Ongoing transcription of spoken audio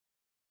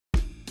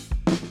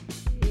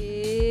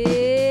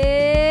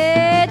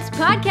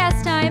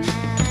podcast time.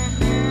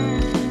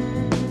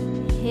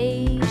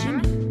 Hey,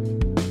 Jimmy.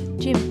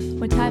 Jim,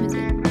 what time is it?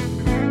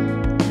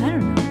 I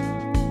don't know.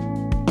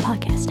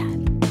 Podcast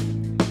time.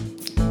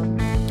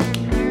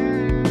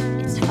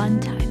 It's fun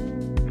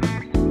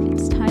time.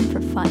 It's time for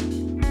fun.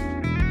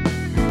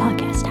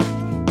 Podcast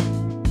time.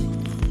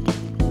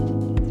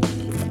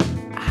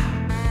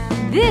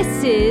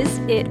 This is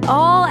It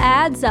All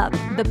Adds Up,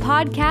 the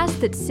podcast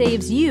that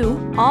saves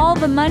you all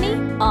the money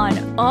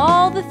on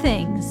all the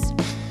things.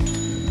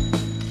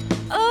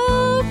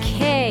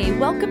 Okay,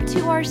 welcome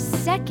to our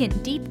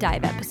second deep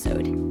dive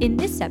episode. In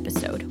this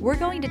episode, we're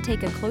going to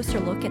take a closer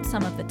look at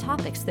some of the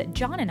topics that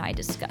John and I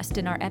discussed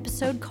in our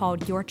episode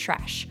called Your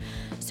Trash.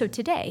 So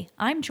today,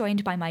 I'm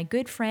joined by my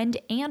good friend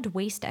and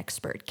waste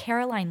expert,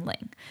 Caroline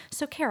Ling.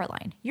 So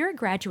Caroline, you're a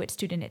graduate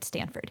student at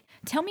Stanford.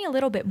 Tell me a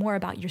little bit more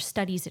about your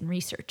studies and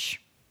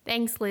research.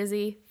 Thanks,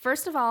 Lizzie.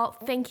 First of all,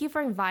 thank you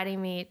for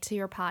inviting me to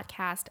your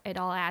podcast, It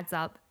All Adds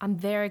Up. I'm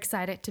very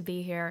excited to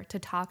be here to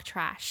talk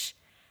trash.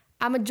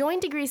 I'm a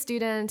joint degree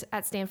student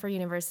at Stanford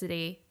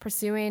University,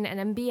 pursuing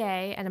an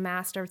MBA and a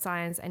Master of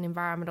Science in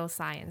Environmental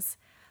Science.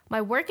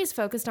 My work is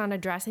focused on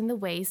addressing the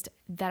waste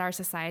that our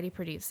society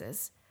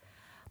produces.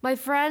 My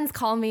friends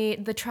call me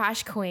the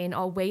trash queen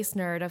or waste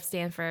nerd of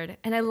Stanford,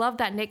 and I love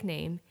that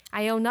nickname.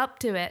 I own up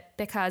to it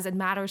because it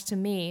matters to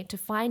me to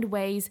find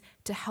ways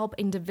to help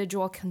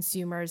individual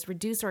consumers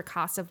reduce our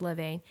cost of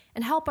living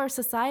and help our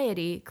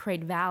society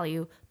create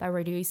value by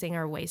reducing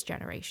our waste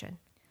generation.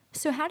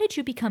 So how did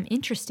you become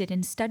interested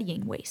in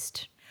studying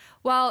waste?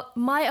 Well,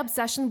 my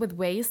obsession with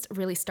waste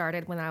really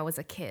started when I was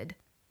a kid.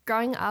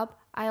 Growing up,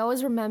 I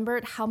always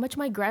remembered how much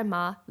my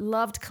grandma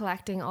loved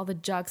collecting all the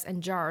jugs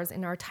and jars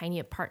in our tiny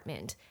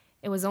apartment.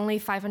 It was only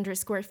 500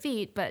 square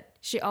feet, but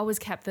she always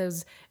kept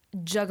those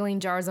juggling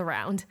jars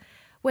around.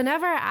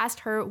 Whenever I asked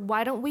her,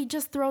 why don't we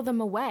just throw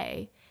them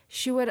away?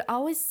 She would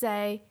always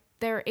say,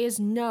 there is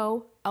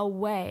no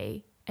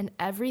away, and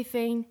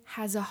everything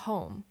has a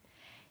home.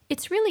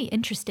 It's really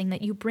interesting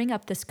that you bring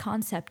up this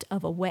concept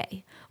of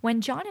away.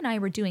 When John and I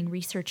were doing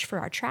research for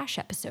our trash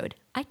episode,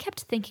 I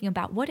kept thinking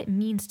about what it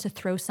means to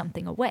throw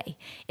something away.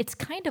 It's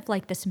kind of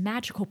like this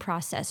magical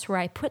process where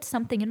I put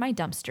something in my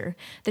dumpster,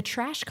 the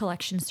trash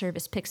collection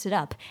service picks it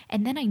up,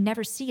 and then I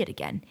never see it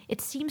again.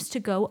 It seems to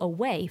go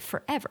away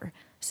forever.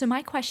 So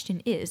my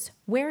question is,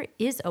 where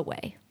is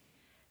away?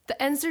 The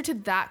answer to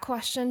that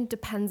question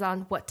depends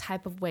on what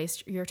type of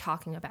waste you're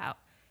talking about.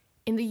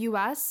 In the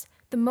US,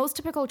 the most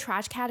typical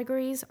trash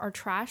categories are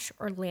trash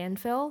or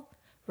landfill,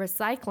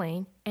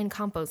 recycling, and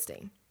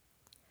composting.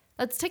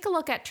 Let's take a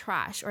look at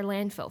trash or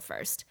landfill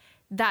first.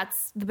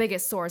 That's the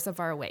biggest source of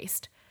our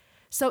waste.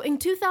 So in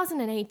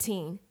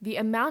 2018, the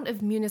amount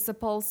of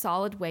municipal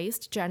solid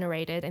waste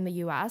generated in the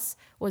US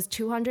was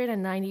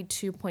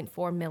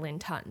 292.4 million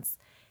tons.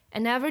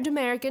 An average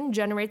American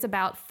generates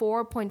about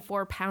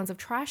 4.4 pounds of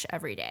trash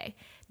every day.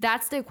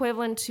 That's the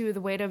equivalent to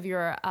the weight of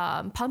your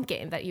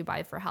pumpkin that you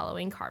buy for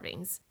Halloween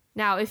carvings.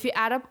 Now, if you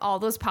add up all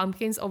those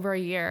pumpkins over a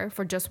year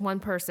for just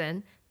one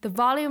person, the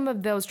volume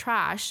of those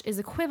trash is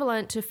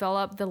equivalent to fill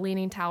up the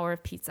Leaning Tower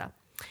of Pisa.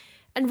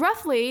 And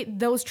roughly,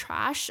 those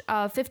trash,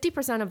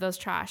 50% of those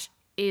trash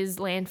is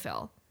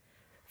landfill.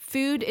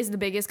 Food is the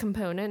biggest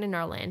component in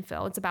our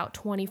landfill. It's about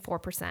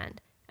 24%.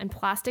 And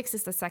plastics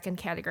is the second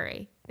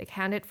category. They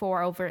accounted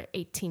for over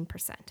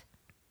 18%.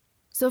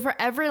 So for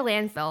every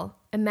landfill,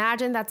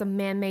 imagine that's a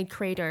man-made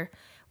crater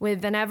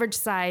with an average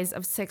size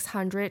of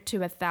 600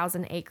 to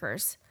 1,000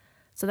 acres.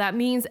 So that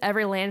means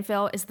every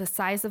landfill is the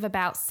size of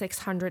about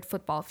 600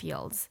 football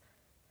fields.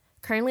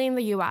 Currently in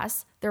the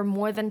US, there are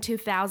more than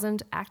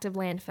 2,000 active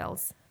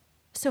landfills.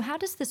 So how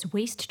does this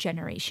waste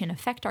generation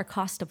affect our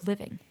cost of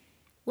living?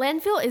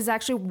 Landfill is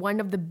actually one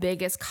of the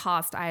biggest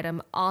cost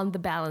items on the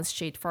balance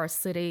sheet for our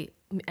city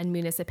and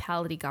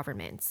municipality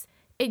governments.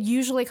 It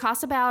usually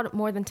costs about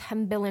more than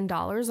 $10 billion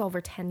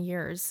over 10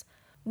 years.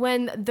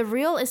 When the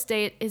real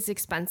estate is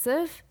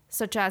expensive,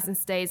 such as in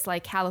states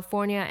like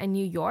California and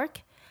New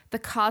York, the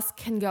cost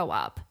can go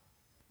up.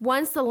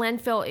 Once the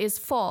landfill is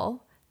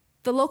full,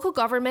 the local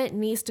government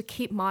needs to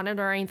keep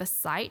monitoring the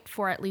site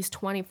for at least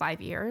 25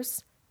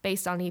 years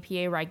based on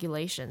EPA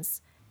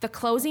regulations. The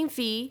closing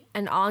fee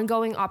and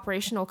ongoing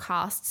operational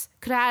costs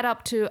could add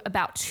up to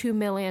about $2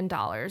 million.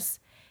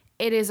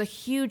 It is a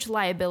huge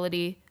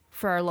liability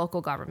for our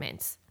local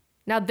governments.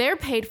 Now they're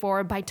paid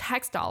for by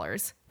tax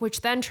dollars,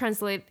 which then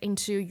translate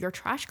into your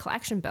trash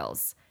collection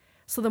bills.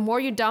 So the more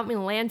you dump in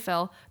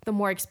landfill, the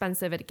more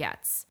expensive it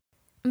gets.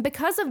 And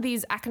because of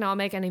these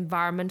economic and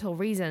environmental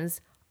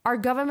reasons, our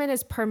government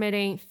is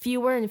permitting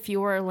fewer and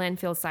fewer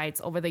landfill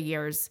sites over the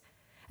years.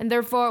 And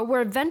therefore,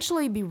 we'll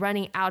eventually be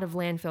running out of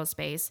landfill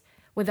space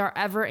with our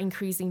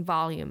ever-increasing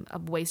volume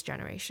of waste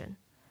generation.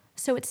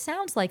 So it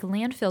sounds like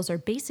landfills are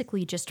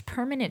basically just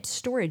permanent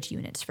storage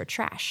units for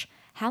trash.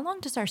 How long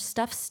does our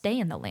stuff stay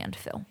in the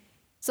landfill?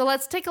 So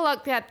let's take a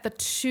look at the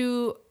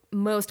two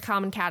most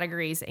common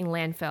categories in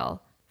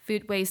landfill,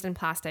 food waste and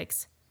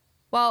plastics.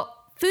 Well,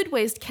 food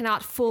waste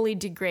cannot fully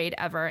degrade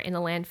ever in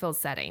a landfill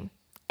setting.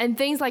 And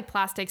things like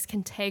plastics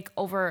can take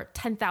over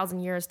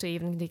 10,000 years to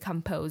even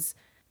decompose.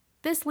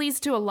 This leads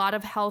to a lot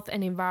of health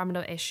and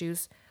environmental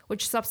issues,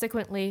 which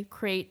subsequently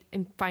create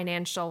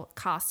financial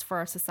costs for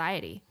our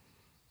society.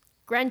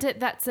 Granted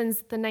that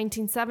since the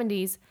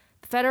 1970s,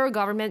 the federal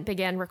government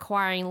began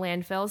requiring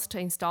landfills to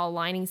install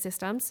lining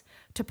systems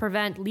to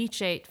prevent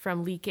leachate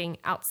from leaking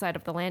outside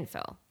of the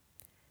landfill.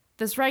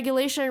 This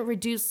regulation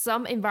reduced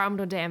some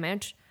environmental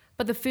damage,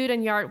 but the food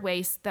and yard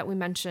waste that we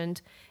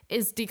mentioned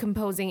is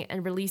decomposing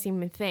and releasing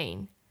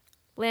methane.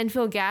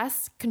 Landfill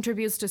gas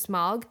contributes to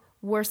smog,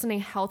 worsening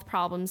health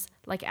problems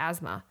like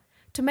asthma.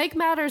 To make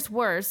matters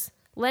worse,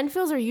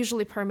 landfills are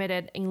usually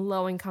permitted in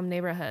low-income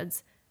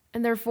neighborhoods,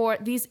 and therefore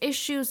these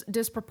issues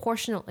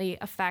disproportionately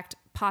affect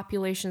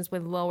populations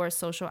with lower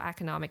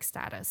socioeconomic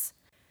status.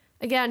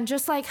 Again,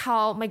 just like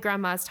how my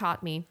grandma has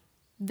taught me,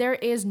 there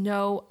is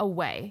no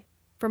away.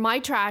 For my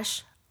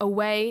trash,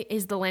 away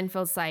is the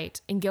landfill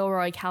site in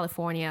Gilroy,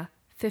 California,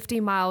 50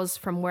 miles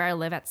from where I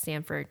live at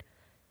Stanford.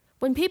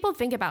 When people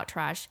think about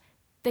trash,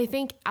 they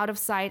think out of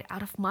sight,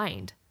 out of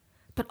mind.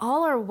 But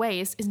all our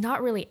waste is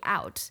not really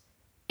out.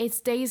 It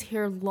stays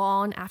here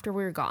long after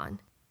we're gone.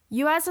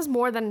 US has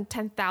more than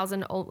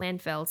 10,000 old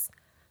landfills.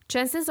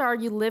 Chances are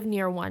you live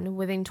near one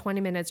within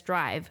 20 minutes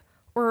drive,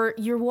 or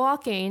you're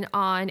walking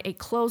on a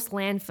closed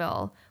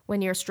landfill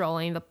when you're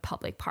strolling the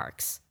public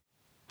parks.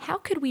 How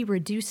could we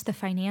reduce the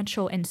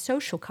financial and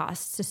social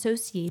costs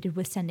associated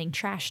with sending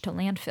trash to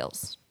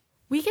landfills?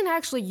 We can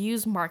actually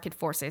use market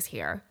forces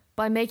here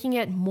by making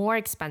it more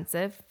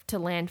expensive to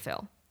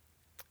landfill.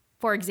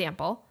 For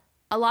example,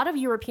 a lot of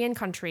European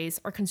countries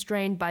are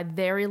constrained by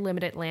very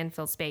limited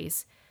landfill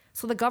space,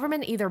 so the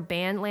government either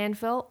ban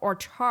landfill or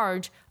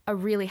charge a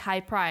really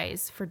high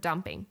price for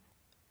dumping.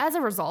 As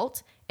a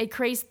result, it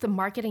creates the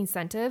market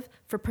incentive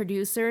for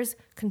producers,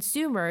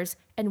 consumers,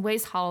 and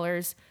waste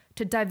haulers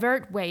to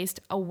divert waste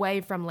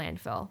away from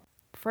landfill.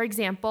 For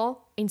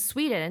example, in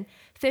Sweden,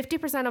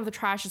 50% of the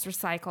trash is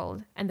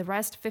recycled, and the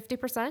rest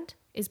 50%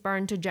 is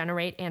burned to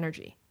generate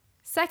energy.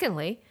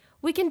 Secondly,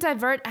 we can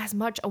divert as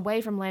much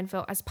away from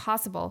landfill as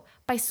possible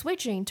by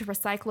switching to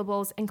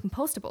recyclables and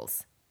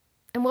compostables.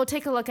 And we'll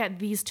take a look at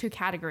these two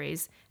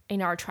categories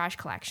in our trash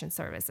collection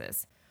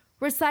services.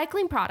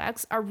 Recycling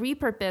products are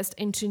repurposed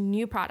into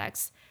new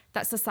products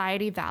that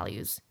society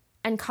values,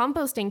 and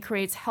composting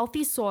creates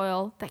healthy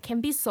soil that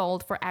can be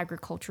sold for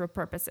agricultural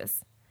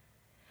purposes.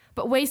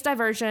 But waste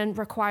diversion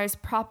requires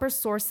proper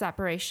source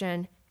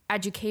separation,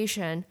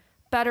 education,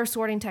 better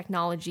sorting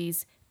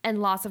technologies,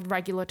 and lots of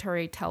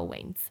regulatory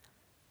tailwinds.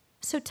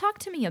 So talk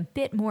to me a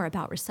bit more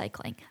about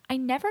recycling. I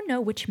never know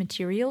which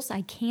materials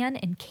I can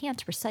and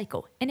can't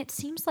recycle, and it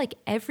seems like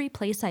every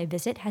place I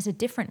visit has a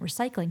different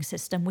recycling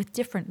system with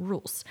different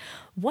rules.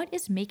 What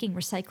is making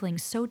recycling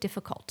so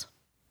difficult?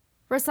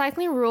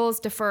 Recycling rules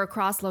differ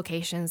across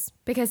locations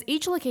because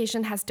each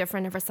location has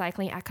different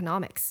recycling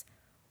economics.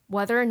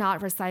 Whether or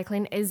not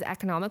recycling is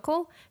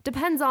economical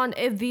depends on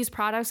if these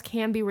products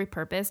can be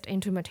repurposed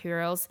into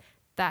materials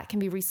that can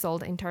be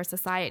resold into our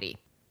society.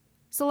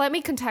 So let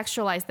me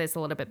contextualize this a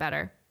little bit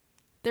better.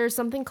 There's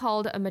something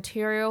called a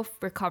material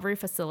recovery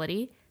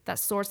facility that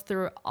sorts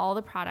through all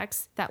the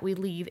products that we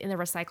leave in the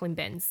recycling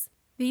bins.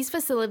 These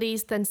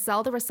facilities then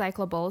sell the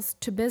recyclables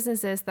to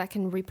businesses that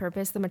can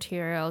repurpose the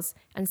materials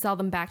and sell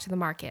them back to the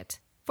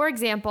market. For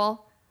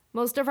example,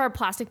 most of our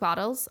plastic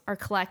bottles are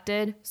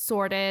collected,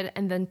 sorted,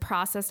 and then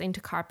processed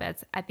into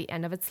carpets at the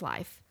end of its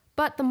life.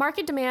 But the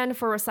market demand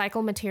for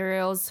recycled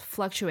materials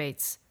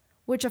fluctuates,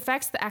 which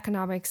affects the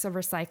economics of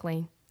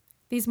recycling.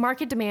 These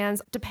market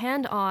demands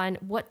depend on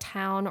what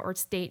town or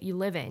state you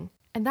live in,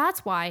 and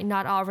that's why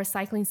not all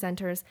recycling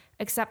centers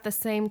accept the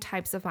same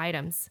types of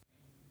items.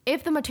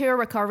 If the material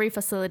recovery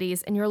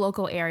facilities in your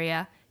local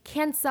area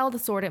can't sell the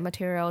sorted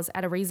materials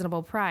at a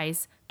reasonable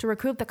price to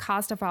recoup the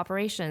cost of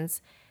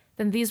operations,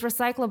 then these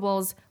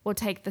recyclables will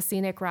take the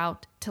scenic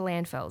route to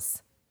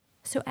landfills.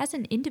 So as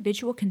an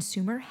individual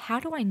consumer, how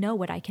do I know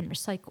what I can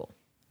recycle?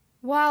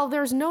 While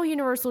there's no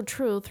universal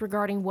truth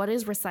regarding what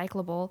is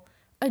recyclable,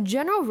 a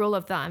general rule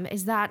of thumb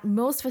is that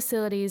most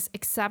facilities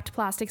accept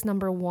plastics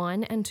number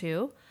 1 and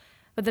 2,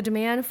 but the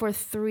demand for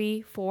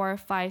 3, 4,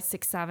 5,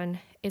 6, 7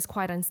 is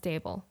quite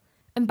unstable.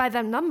 And by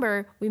that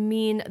number, we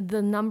mean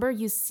the number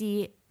you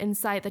see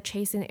inside the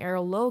Chasing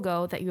Arrow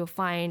logo that you'll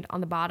find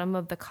on the bottom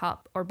of the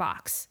cup or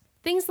box.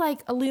 Things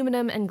like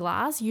aluminum and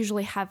glass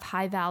usually have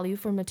high value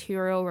for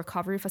material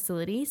recovery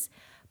facilities,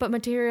 but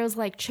materials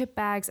like chip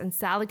bags and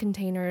salad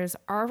containers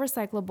are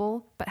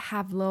recyclable but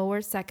have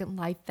lower second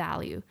life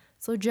value,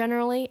 so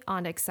generally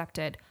aren't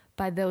accepted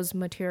by those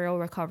material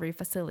recovery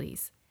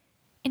facilities.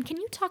 And can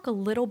you talk a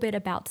little bit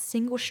about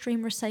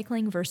single-stream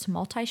recycling versus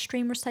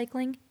multi-stream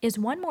recycling? Is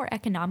one more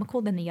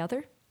economical than the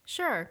other?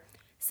 Sure.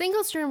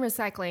 Single-stream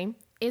recycling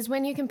is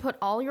when you can put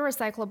all your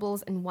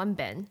recyclables in one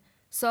bin.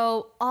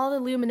 So all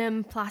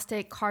aluminum,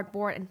 plastic,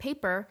 cardboard, and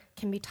paper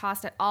can be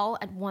tossed all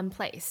at one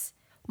place.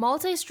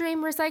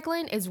 Multi-stream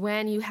recycling is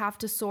when you have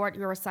to sort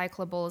your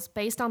recyclables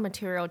based on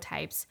material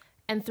types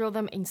and throw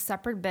them in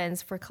separate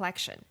bins for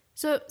collection.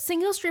 So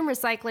single-stream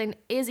recycling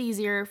is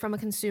easier from a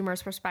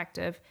consumer's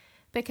perspective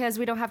because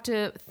we don't have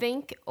to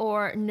think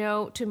or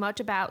know too much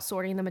about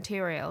sorting the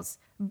materials.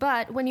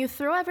 But when you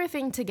throw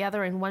everything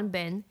together in one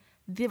bin,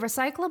 the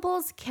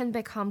recyclables can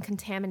become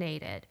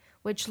contaminated,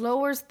 which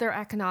lowers their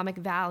economic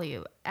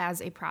value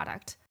as a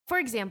product. For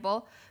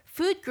example,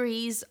 food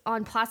grease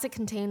on plastic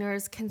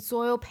containers can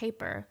soil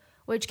paper,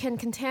 which can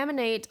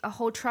contaminate a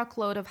whole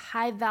truckload of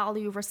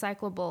high-value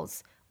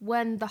recyclables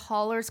when the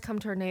haulers come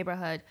to our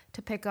neighborhood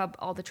to pick up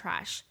all the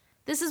trash.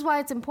 This is why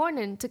it's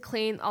important to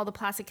clean all the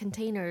plastic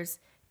containers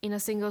in a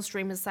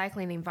single-stream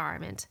recycling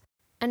environment.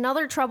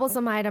 Another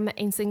troublesome item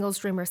in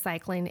single-stream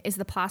recycling is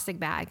the plastic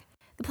bag.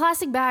 The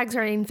plastic bags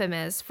are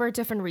infamous for a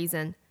different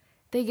reason.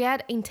 They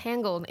get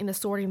entangled in the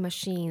sorting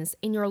machines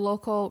in your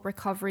local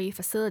recovery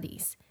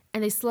facilities,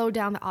 and they slow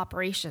down the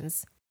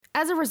operations.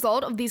 As a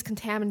result of these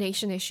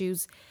contamination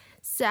issues,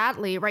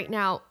 sadly, right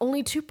now,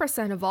 only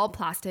 2% of all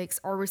plastics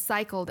are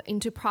recycled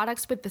into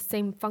products with the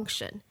same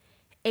function.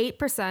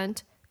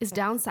 8% is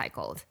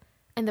downcycled,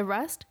 and the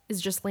rest is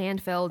just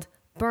landfilled,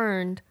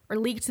 burned, or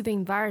leaked to the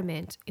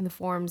environment in the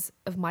forms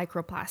of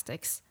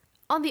microplastics.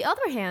 On the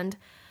other hand,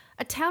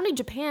 a town in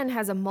Japan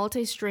has a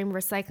multi-stream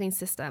recycling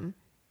system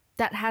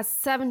that has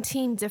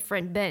 17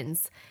 different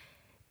bins.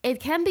 It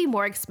can be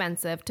more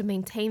expensive to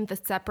maintain the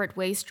separate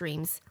waste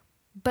streams,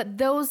 but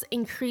those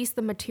increase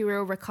the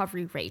material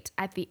recovery rate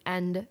at the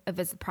end of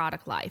its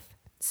product life.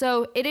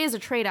 So it is a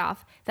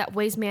trade-off that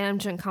waste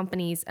management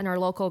companies and our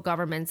local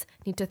governments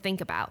need to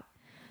think about.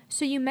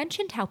 So you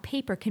mentioned how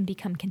paper can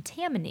become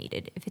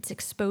contaminated if it's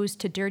exposed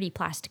to dirty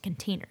plastic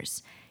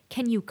containers.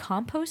 Can you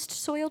compost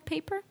soiled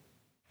paper?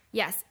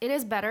 Yes, it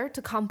is better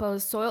to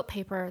compost soiled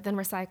paper than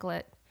recycle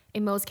it.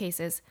 In most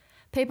cases,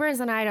 paper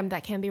is an item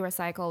that can be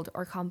recycled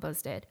or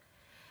composted.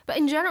 But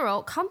in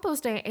general,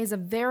 composting is a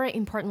very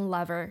important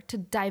lever to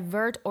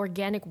divert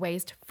organic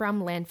waste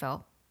from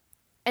landfill.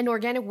 And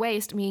organic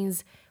waste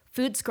means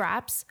food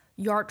scraps,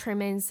 yard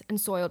trimmings, and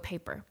soiled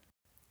paper.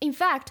 In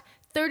fact,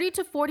 30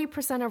 to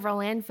 40% of our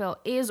landfill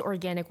is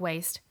organic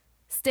waste.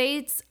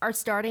 States are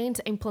starting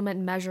to implement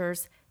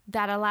measures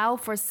that allow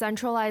for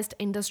centralized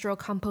industrial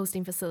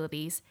composting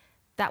facilities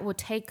that would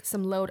take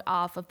some load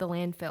off of the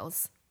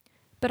landfills.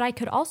 But I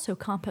could also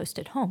compost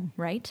at home,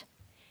 right?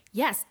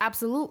 Yes,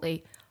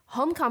 absolutely.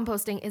 Home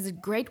composting is a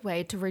great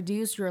way to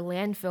reduce your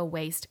landfill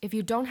waste if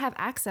you don't have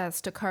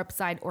access to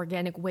curbside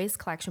organic waste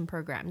collection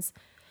programs.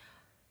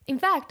 In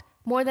fact,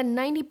 more than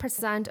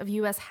 90% of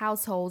U.S.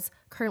 households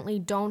currently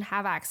don't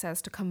have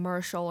access to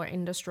commercial or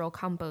industrial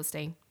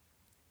composting.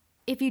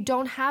 If you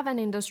don't have an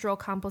industrial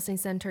composting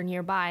center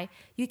nearby,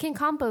 you can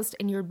compost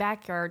in your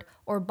backyard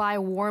or buy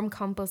a warm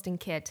composting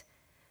kit.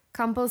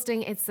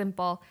 Composting is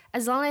simple,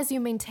 as long as you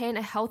maintain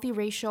a healthy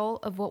ratio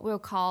of what we'll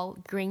call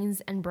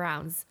greens and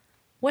browns.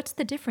 What's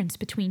the difference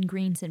between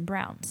greens and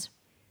browns?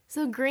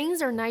 So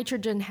greens are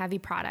nitrogen-heavy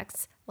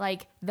products,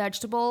 like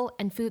vegetable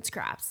and food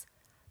scraps.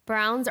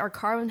 Browns are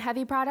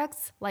carbon-heavy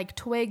products, like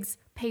twigs,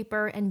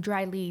 paper, and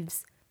dry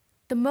leaves.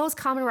 The most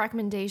common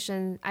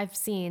recommendation I've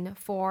seen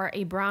for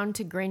a brown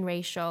to green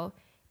ratio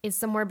is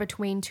somewhere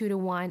between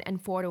 2:1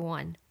 and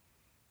 4:1.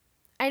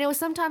 I know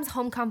sometimes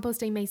home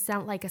composting may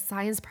sound like a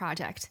science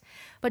project,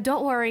 but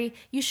don't worry,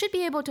 you should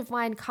be able to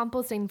find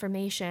composting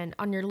information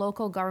on your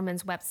local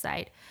government's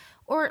website,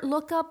 or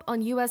look up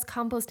on U.S.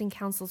 Composting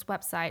Council's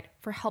website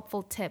for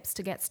helpful tips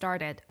to get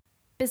started.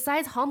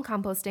 Besides home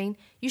composting,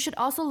 you should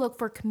also look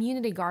for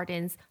community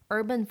gardens,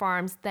 urban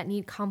farms that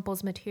need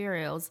compost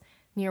materials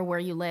near where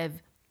you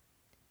live.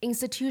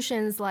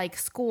 Institutions like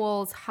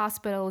schools,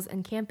 hospitals,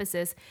 and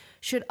campuses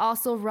should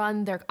also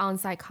run their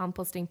on-site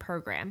composting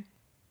program.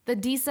 The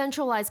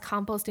decentralized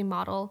composting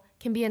model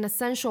can be an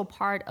essential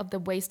part of the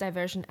waste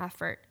diversion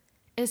effort,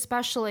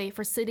 especially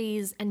for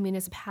cities and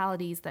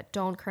municipalities that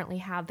don't currently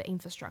have the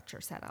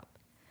infrastructure set up.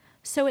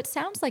 So it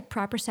sounds like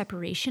proper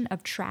separation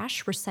of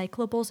trash,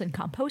 recyclables, and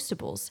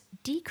compostables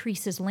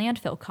decreases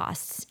landfill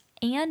costs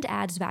and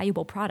adds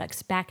valuable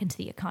products back into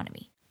the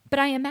economy. But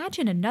I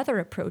imagine another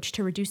approach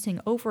to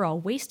reducing overall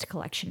waste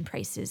collection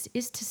prices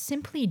is to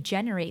simply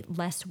generate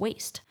less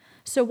waste.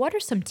 So what are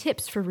some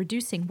tips for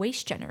reducing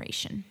waste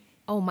generation?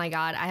 Oh my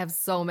God, I have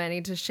so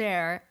many to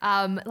share.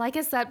 Like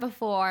I said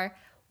before,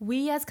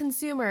 we as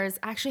consumers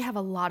actually have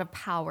a lot of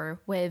power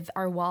with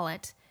our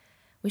wallet.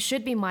 We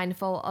should be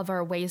mindful of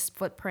our waste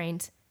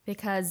footprint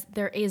because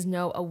there is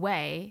no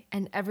away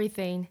and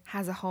everything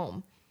has a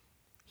home.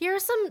 Here are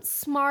some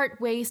smart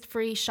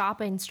waste-free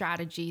shopping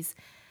strategies.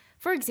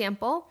 For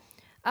example,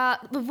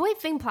 avoid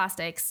thin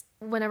plastics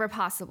whenever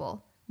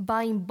possible.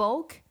 Buy in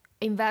bulk,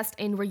 invest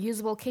in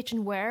reusable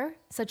kitchenware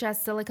such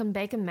as silicone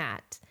bacon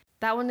mat.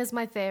 That one is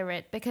my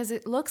favorite because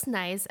it looks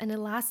nice and it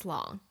lasts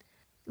long.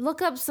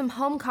 Look up some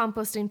home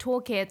composting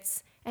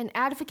toolkits and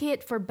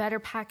advocate for better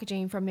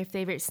packaging from your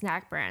favorite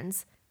snack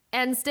brands.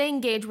 And stay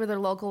engaged with our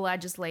local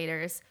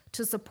legislators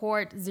to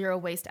support zero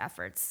waste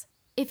efforts.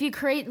 If you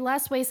create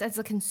less waste as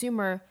a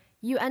consumer,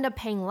 you end up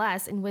paying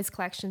less in waste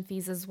collection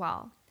fees as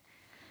well.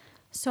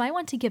 So I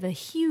want to give a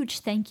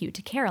huge thank you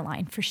to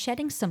Caroline for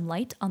shedding some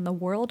light on the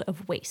world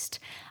of waste.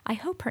 I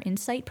hope her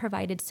insight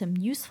provided some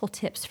useful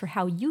tips for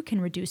how you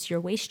can reduce your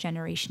waste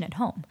generation at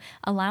home,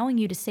 allowing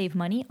you to save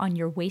money on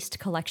your waste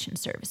collection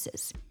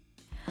services.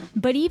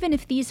 But even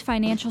if these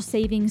financial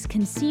savings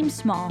can seem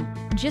small,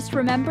 just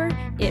remember,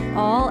 it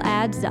all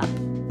adds up.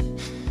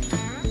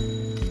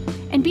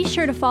 And be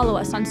sure to follow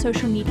us on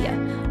social media.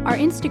 Our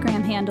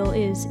Instagram handle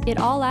is It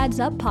All Adds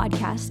Up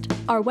Podcast.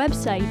 Our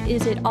website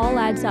is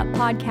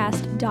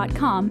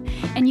italladdsuppodcast.com,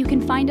 and you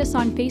can find us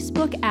on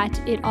Facebook at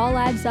It All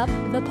Adds Up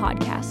the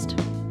Podcast.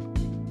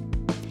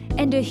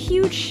 And a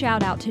huge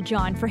shout out to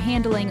John for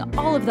handling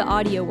all of the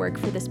audio work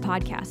for this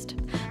podcast.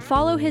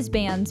 Follow his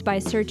bands by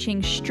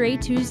searching Stray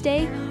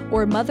Tuesday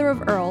or Mother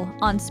of Earl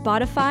on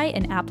Spotify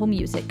and Apple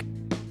Music.